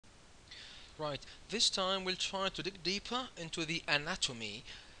Right, this time we'll try to dig deeper into the anatomy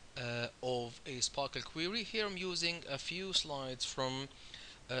of a SPARQL query. Here I'm using a few slides from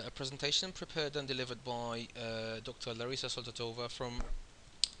a presentation prepared and delivered by Dr. Larisa Soldatova from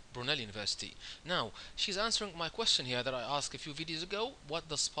Brunel University. Now, she's answering my question here that I asked a few videos ago. What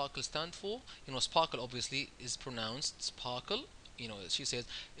does SPARQL stand for? SPARQL obviously is pronounced Sparkle. She says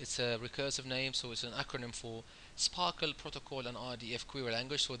it's a recursive name, so it's an acronym for SPARQL Protocol and RDF Query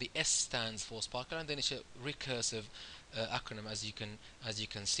Language. So the S stands for SPARQL, and then it's a recursive acronym, as you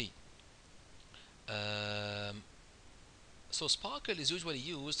can see. Um, so SPARQL is usually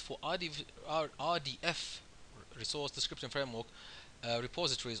used for RDF, Resource Description Framework,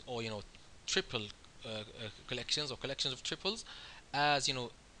 repositories, or triple collections or collections of triples, as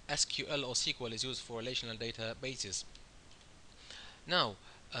SQL or SQL is used for relational databases. Now,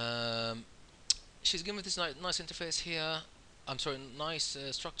 um, she's given this nice interface here. I'm sorry, nice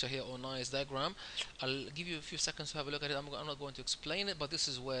structure here, or nice diagram. I'll give you a few seconds to have a look at it. I'm not going to explain it, but this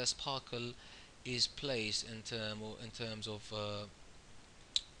is where SPARQL is placed in terms of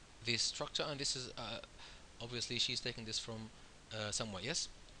this structure, and this is obviously she's taking this from somewhere. Yes.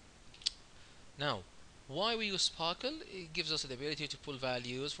 Now, why we use SPARQL? It gives us the ability to pull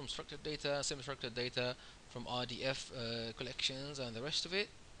values from structured data, semi-structured data, from RDF collections, and the rest of it.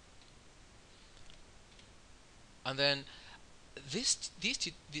 And then these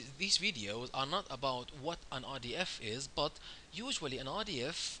videos are not about what an RDF is, but usually an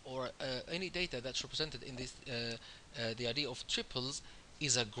RDF, or any data that's represented in this the idea of triples,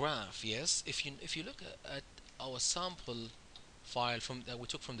 is a graph. Yes, if you look at our sample file from that we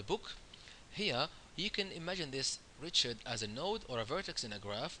took from the book, here you can imagine this Richard as a node or a vertex in a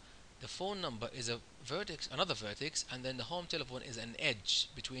graph. The phone number is a vertex, another vertex, and then the home telephone is an edge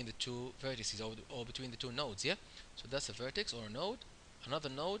between the two vertices, or between the two nodes. Yeah, so that's a vertex or a node, another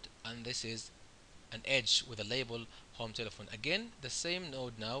node, and this is an edge with a label home telephone. Again, the same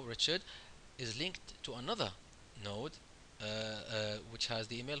node now, Richard, is linked to another node, which has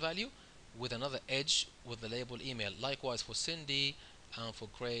the email value, with another edge with the label email. Likewise for Cindy and for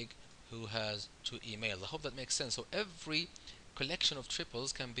Craig, who has two emails. I hope that makes sense. So every collection of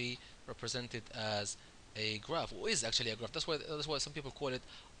triples can be represented as a graph, or is actually a graph. That's why some people call it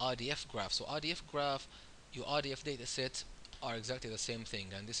RDF graph. So RDF graph, your RDF data set are exactly the same thing.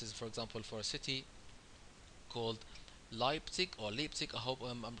 And this is, for example, for a city called Leipzig or Leipzig. I hope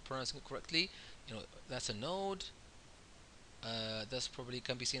I'm pronouncing it correctly. That's a node. That's probably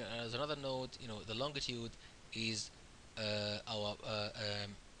can be seen as another node. The longitude is our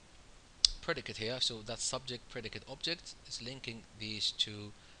predicate here. So that subject, predicate, object is linking these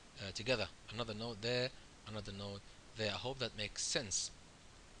two together. Another node there, another node there. I hope that makes sense.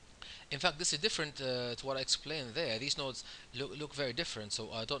 In fact, this is different to what I explained there. These nodes look very different,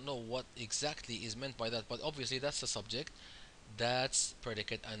 so I don't know what exactly is meant by that, but obviously that's the subject, that's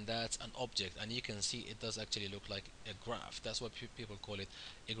predicate, and that's an object, and you can see it does actually look like a graph. That's what people call it,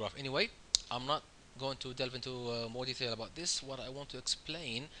 a graph. Anyway, I'm not going to delve into more detail about this. What I want to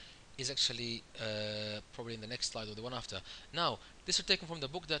explain is actually probably in the next slide or the one after. Now, this is taken from the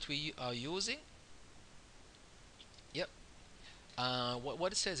book that we are using. Yep.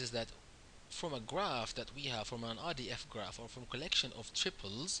 What it says is that from a graph that we have, from an RDF graph, or from collection of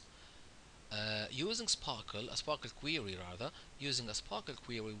triples, using SPARQL, a SPARQL query rather, using a SPARQL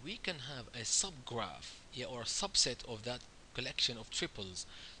query, we can have a subgraph, yeah, or a subset of that collection of triples.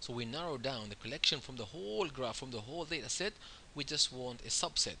 So we narrow down the collection from the whole graph, from the whole data set. We just want a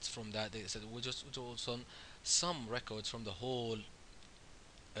subset from that data set. We just want some records from the whole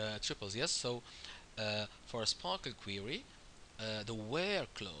triples. Yes. So for a SPARQL query, the where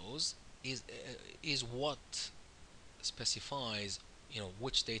clause is what specifies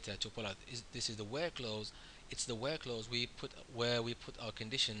which data to pull out. This is the where clause. It's the where clause where we put our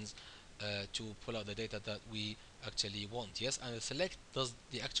conditions to pull out the data that we actually want. Yes, and the select does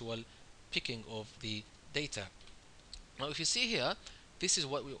the actual picking of the data. Now, if you see here, this is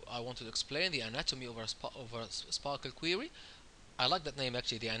what I wanted to explain: the anatomy of our SPARQL query. I like that name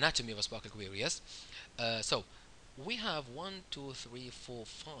actually, the anatomy of a SPARQL query. Yes. So we have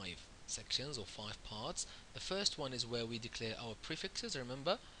 5 sections or 5 parts. The first one is where we declare our prefixes,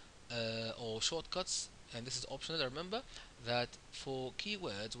 remember, or shortcuts, and this is optional. Remember that for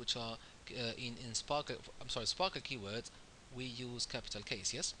keywords which are in SPARQL, SPARQL keywords, we use capital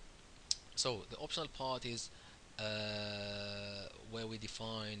case. Yes. So the optional part is where we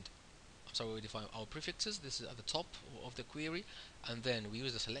defined where we define our prefixes. This is at the top of the query, and then we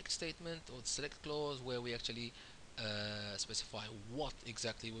use the select statement or the select clause where we actually specify what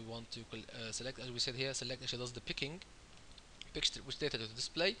exactly we want to select. As we said here, select actually does the picking which data to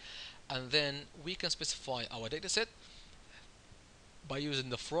display, and then we can specify our dataset by using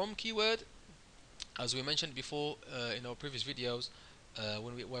the from keyword, as we mentioned before in our previous videos,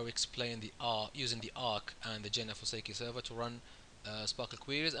 where we explained the using the Arc and the Jenna-Foseki server to run SPARQL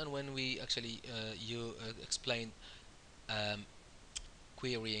queries, and when we actually you explained um,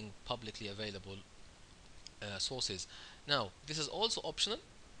 querying publicly available sources. Now, this is also optional,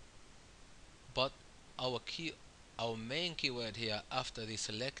 but our key, our main keyword here after the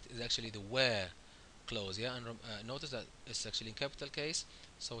select is actually the where clause. Yeah, and notice that it's actually in capital case,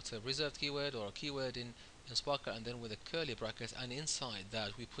 so it's a reserved keyword or a keyword in SPARQL, and then with a curly bracket, and inside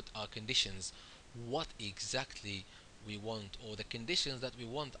that we put our conditions, what exactly we want, or the conditions that we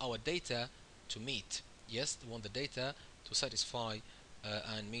want our data to meet. Yes, we want the data to satisfy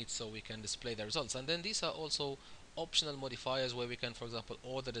and meet, so we can display the results. And then these are also optional modifiers where we can, for example,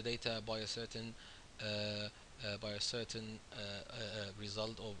 order the data by a certain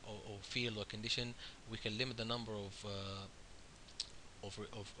result or field or condition. We can limit the number of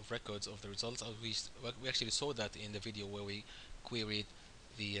records of the results. We actually saw that in the video where we queried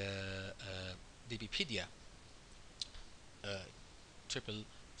the DBpedia uh, triple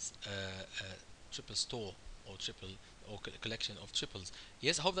triple store or triple or collection of triples.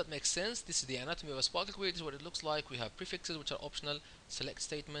 Yes, I hope that makes sense. This is the anatomy of a SPARQL query. This is what it looks like. We have prefixes which are optional, select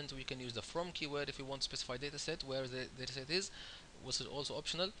statement. We can use the from keyword if we want to specify dataset, where the dataset is, which is also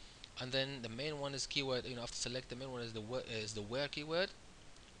optional. And then the main one is keyword. After select, the main one is the where keyword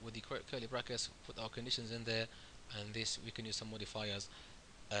with the curly brackets. Put our conditions in there, and this we can use some modifiers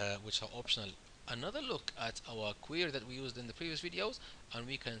which are optional. Another look at our query that we used in the previous videos, and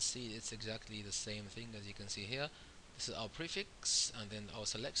we can see it's exactly the same thing as you can see here. This is our prefix, and then our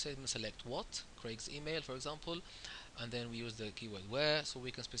select statement, select what, Craig's email for example, and then we use the keyword where, so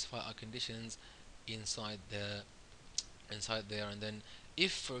we can specify our conditions inside there. And then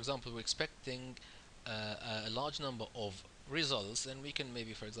if for example we're expecting a large number of results, then we can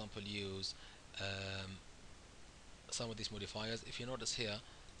maybe for example use some of these modifiers. If you notice here,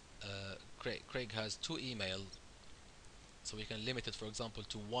 Craig has 2 emails, so we can limit it for example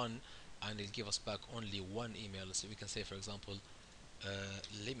to one, and it'll give us back only one email. So we can say for example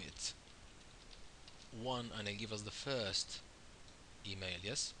limit one, and it'll give us the first email.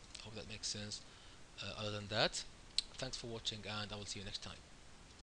 Yes, hope that makes sense. Other than that, thanks for watching, and I will see you next time.